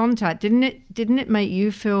close contact, didn't it make you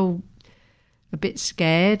feel a bit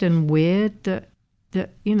scared and weird that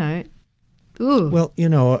ooh. Well,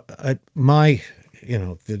 my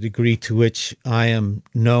the degree to which I am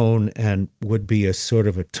known and would be a sort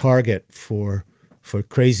of a target for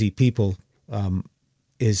crazy people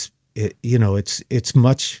it's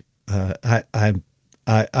much. I'm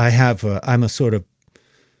a sort of.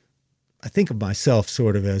 I think of myself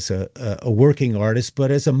sort of as a working artist,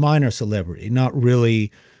 but as a minor celebrity, not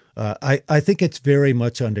really. I think it's very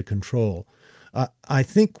much under control. I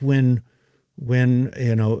think when John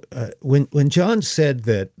said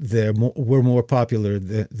that we're more popular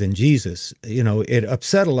than Jesus, it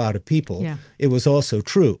upset a lot of people. Yeah. It was also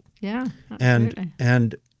true. Yeah, absolutely.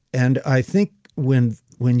 And I think when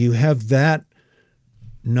you have that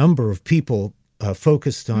number of people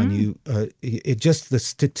focused on you, it just the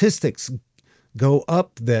statistics go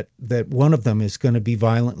up that one of them is going to be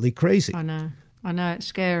violently crazy. I know it's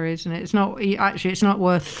scary, isn't it? It's not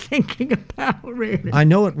worth thinking about, really. I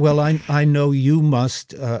know it. Well, I know you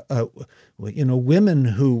must. Women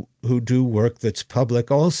who do work that's public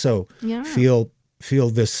also feel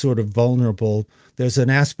this sort of vulnerable. There's an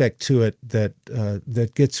aspect to it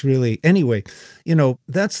that gets really. Anyway,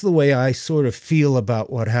 that's the way I sort of feel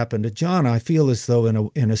about what happened to John. I feel as though,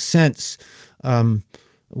 in a sense,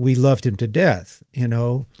 we loved him to death. Yeah, I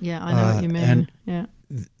know what you mean. And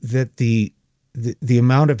that the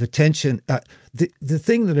amount of attention. The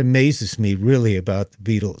thing that amazes me really about the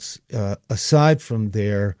Beatles, aside from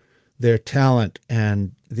their talent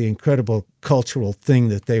and the incredible cultural thing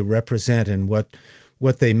that they represent and what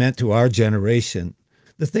they meant to our generation,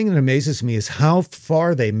 the thing that amazes me is how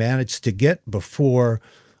far they managed to get before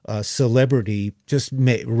celebrity just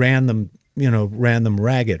ran them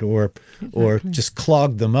ragged or just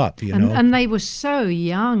clogged them up. And they were so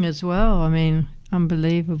young as well. I mean,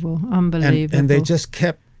 unbelievable. And they just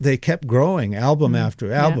kept growing, album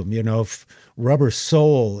after album. Rubber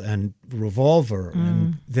Soul and Revolver,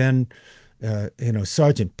 and then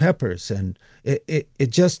Sgt. Pepper's, and it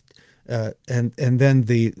just. And then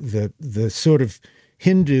the sort of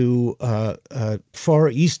Hindu Far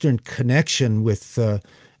Eastern connection with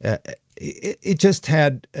it just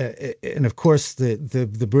had, and of course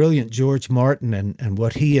the brilliant George Martin and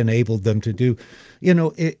what he enabled them to do,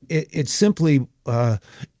 it's simply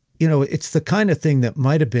it's the kind of thing that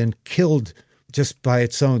might have been killed just by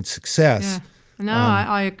its own success. Yeah. No,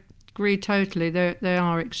 I agree totally. They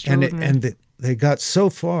are extraordinary. And they got so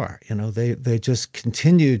far, they just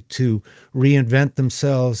continued to reinvent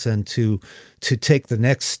themselves and to take the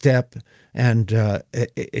next step, and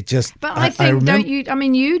it just. But I think, don't you? I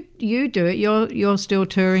mean, you do it. You're still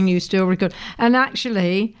touring. You still record. And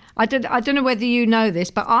actually, I don't know whether you know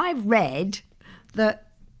this, but I've read that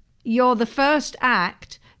you're the first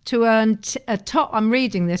act to earn a top. I'm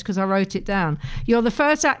reading this because I wrote it down. You're the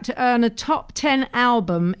first act to earn a top 10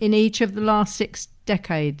 album in each of the last 6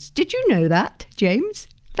 decades. Did you know that, James?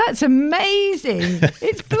 That's amazing.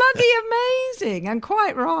 It's bloody amazing, and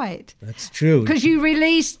quite right. That's true. Because you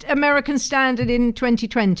released American Standard in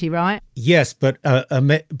 2020, right? Yes, but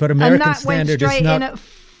American Standard is not. And that went straight in at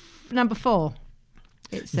number 4.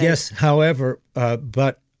 Yes, however,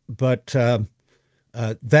 but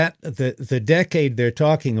that the decade they're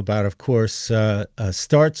talking about, of course,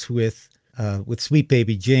 starts with Sweet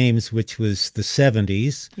Baby James, which was the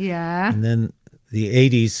 70s. Yeah. And then the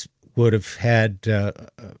 80s would have had a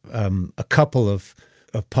couple of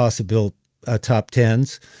possible top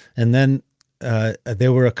 10s. And then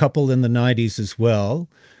there were a couple in the 90s as well.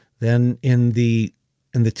 Then in the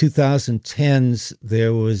 2010s,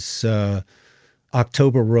 there was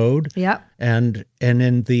October Road. Yep. And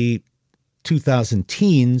in the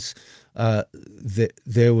 2010s,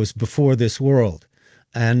 there was Before This World.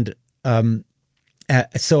 And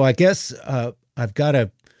so I guess I've got to...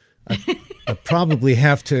 I probably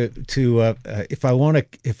have to if I want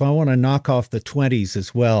to knock off the 20s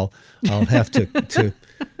as well, I'll have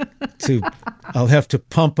to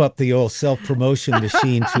pump up the old self-promotion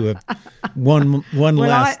machine to one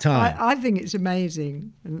last time. I think it's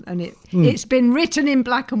amazing, and it's been written in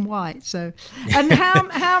black and white. So, and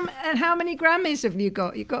how many Grammys have you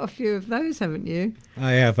got? You've got a few of those, haven't you?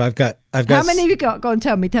 I have. I've got. How many have you got? Go on,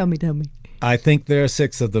 tell me. I think there are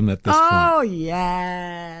 6 of them at this point. Oh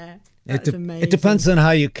yeah. That's amazing. It depends on how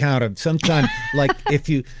you count them. Sometimes, like if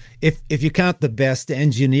you count the best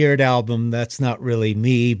engineered album, that's not really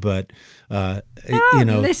me, but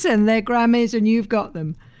listen, they're Grammys and you've got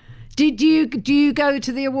them. Do you go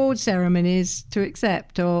to the award ceremonies to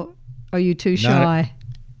accept, or are you too shy?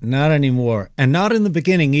 Not anymore, and not in the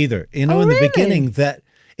beginning either. Really? In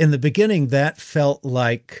the beginning, that felt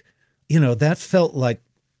like,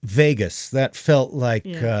 Vegas. That felt like.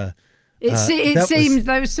 It seems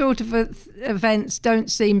those sort of events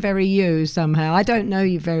don't seem very you somehow. I don't know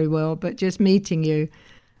you very well, but just meeting you,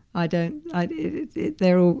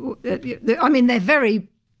 they're all. I mean, they're very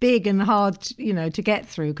big and hard, to get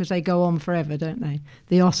through because they go on forever, don't they?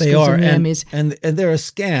 The Oscars and the Emmys, and they're a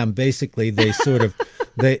scam. Basically, they sort of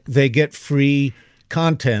they get free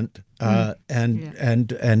content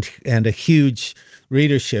and a huge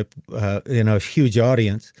readership, a huge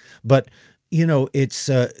audience, but. It's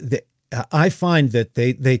I find that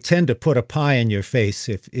they tend to put a pie in your face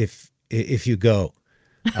if you go.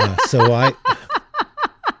 So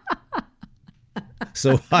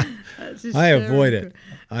I avoid it.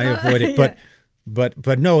 I avoid it. But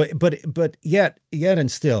yet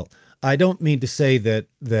and still, I don't mean to say that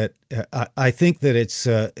I think that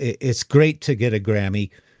it's great to get a Grammy.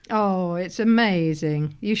 Oh, it's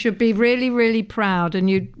amazing. You should be really, really proud, and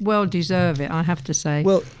you well deserve it, I have to say.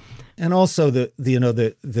 Well. And also it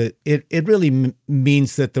really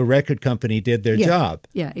means that the record company did their job.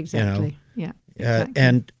 Yeah, exactly. Yeah,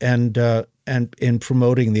 exactly. And in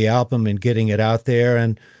promoting the album and getting it out there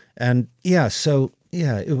and and I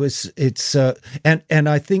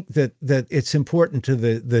think that it's important to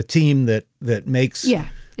the team that makes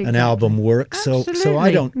an album work. Absolutely. So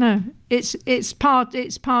I don't. No, it's part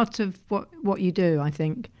of what you do. I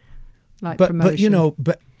think, like promotion.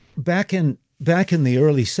 But back in the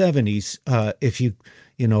early 70s,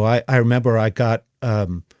 I remember I got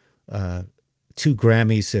 2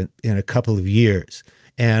 Grammys in a couple of years,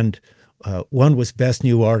 and one was Best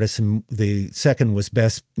New Artist and the second was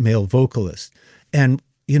Best Male Vocalist. And,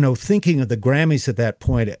 thinking of the Grammys at that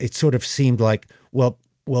point, it sort of seemed like, well,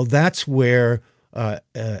 that's where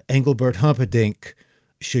Engelbert Humperdinck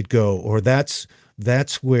should go, or that's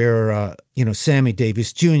where, Sammy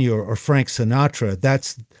Davis Jr. or Frank Sinatra,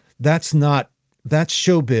 that's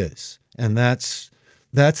showbiz, and that's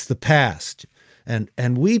the past,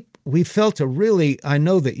 and we felt a really, I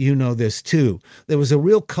know that you know this too, there was a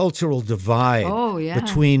real cultural divide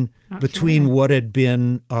between what had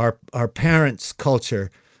been our parents'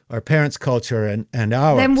 culture and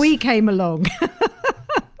ours. Then we came along.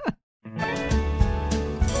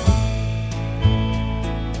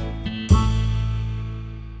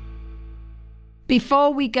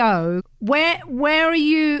 Before we go, where are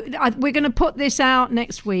you? We're going to put this out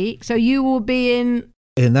next week, so you will be in.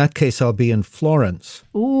 In that case, I'll be in Florence.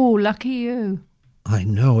 Ooh, lucky you! I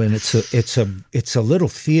know, and it's a little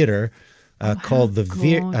theater called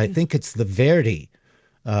the I think it's the Verdi,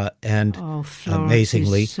 and Florence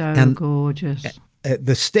amazingly, is so gorgeous.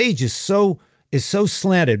 The stage is so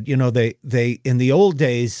slanted. They in the old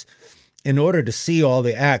days, in order to see all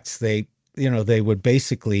the acts, they would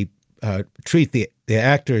basically. Treat the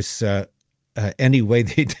actors any way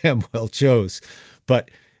they damn well chose, but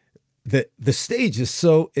the stage is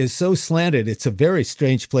so slanted. It's a very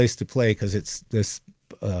strange place to play because it's this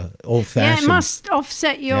old-fashioned. Yeah, it must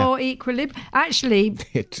offset your equilibrium. Actually,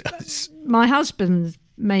 it does. My husband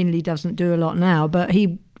mainly doesn't do a lot now, but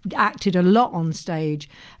he acted a lot on stage,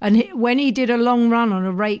 and when he did a long run on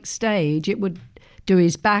a rake stage, it would do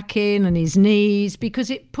his back in and his knees because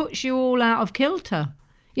it puts you all out of kilter.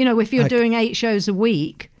 If you're doing 8 shows a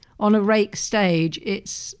week on a rake stage,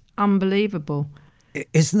 it's unbelievable.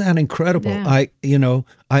 Isn't that incredible? Yeah.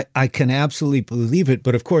 I can absolutely believe it.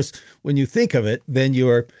 But of course, when you think of it, then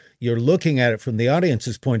you're looking at it from the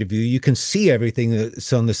audience's point of view. You can see everything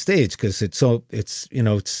that's on the stage because it's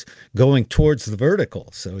going towards the vertical.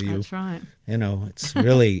 So that's right. It's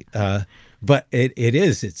really, but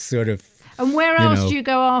it's sort of. And where else do you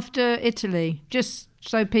go after Italy? Just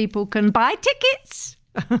so people can buy tickets.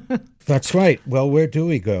 That's right. Well, where do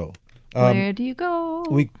we go? Where do you go?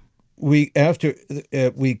 We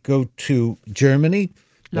go to Germany.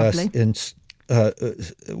 Lovely.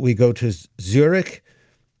 We go to Zurich,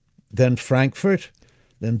 then Frankfurt,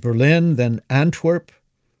 then Berlin, then Antwerp,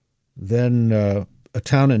 then a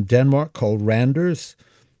town in Denmark called Randers,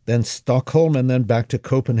 then Stockholm, and then back to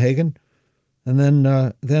Copenhagen, and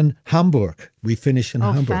then Hamburg. We finish in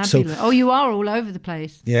Hamburg. Fabulous. So, you are all over the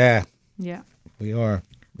place. Yeah. Yeah. We are,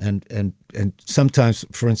 and sometimes,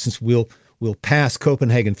 for instance, we'll pass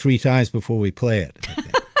Copenhagen 3 times before we play it.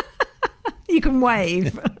 You can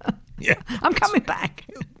wave. Yeah, I'm coming back.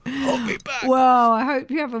 I'll be back. Well, I hope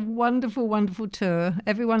you have a wonderful, wonderful tour.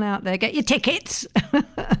 Everyone out there, get your tickets.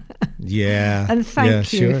 Yeah, and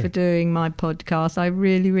thank you sure. for doing my podcast. I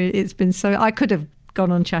really, really, it's been so. I could have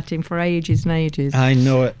gone on chatting for ages and ages. I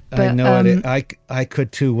know it. But, I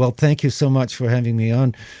could too. Well, thank you so much for having me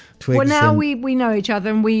on, Twigs. Well, now we know each other,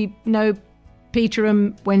 and we know Peter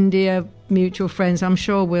and Wendy are mutual friends. I'm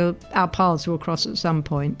sure our paths will cross at some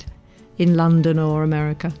point. in London or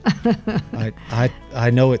America.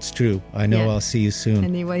 I know it's true. I know Yeah. I'll see you soon.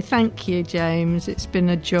 Anyway, thank you, James. It's been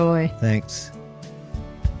a joy. Thanks.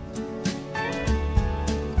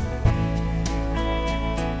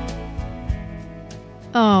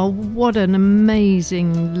 Oh, what an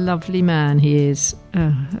amazing, lovely man he is,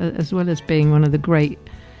 as well as being one of the great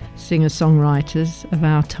singer-songwriters of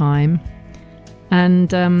our time. And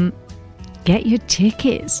get your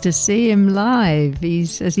tickets to see him live.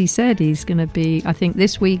 He's, as he said, he's going to be, I think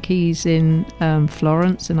this week he's in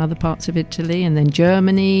Florence and other parts of Italy, and then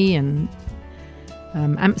Germany and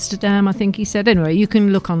Amsterdam, I think he said. Anyway, you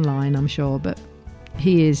can look online, I'm sure, but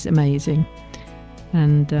he is amazing.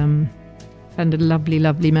 And a lovely,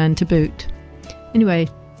 lovely man to boot. Anyway,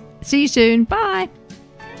 see you soon. Bye.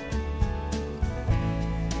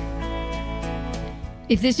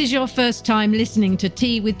 If this is your first time listening to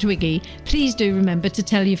Tea with Twiggy, please do remember to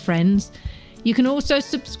tell your friends. You can also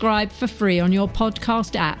subscribe for free on your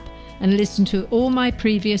podcast app and listen to all my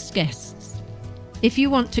previous guests. If you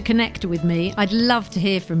want to connect with me, I'd love to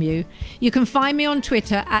hear from you. You can find me on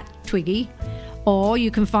Twitter @Twiggy, or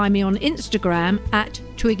you can find me on Instagram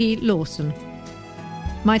 @TwiggyLawson.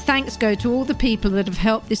 My thanks go to all the people that have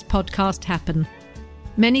helped this podcast happen.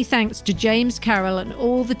 Many thanks to James Carroll and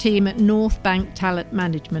all the team at North Bank Talent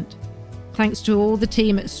Management. Thanks to all the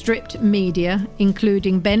team at Stripped Media,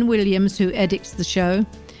 including Ben Williams, who edits the show,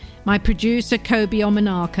 my producer Kobe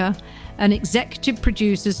Omanaka, and executive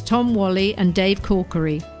producers Tom Wally and Dave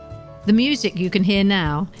Corkery. The music you can hear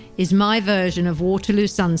now is my version of Waterloo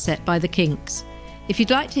Sunset by the Kinks. If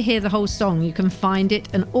you'd like to hear the whole song, you can find it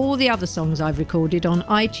and all the other songs I've recorded on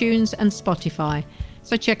iTunes and Spotify,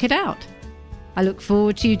 so check it out. I look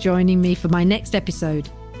forward to you joining me for my next episode.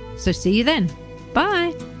 So see you then.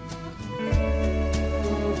 Bye.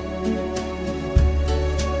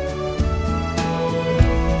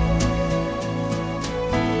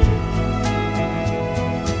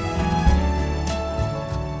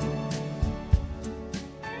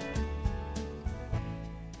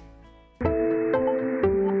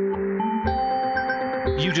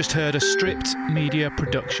 You just heard a Stripped Media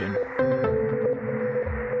production.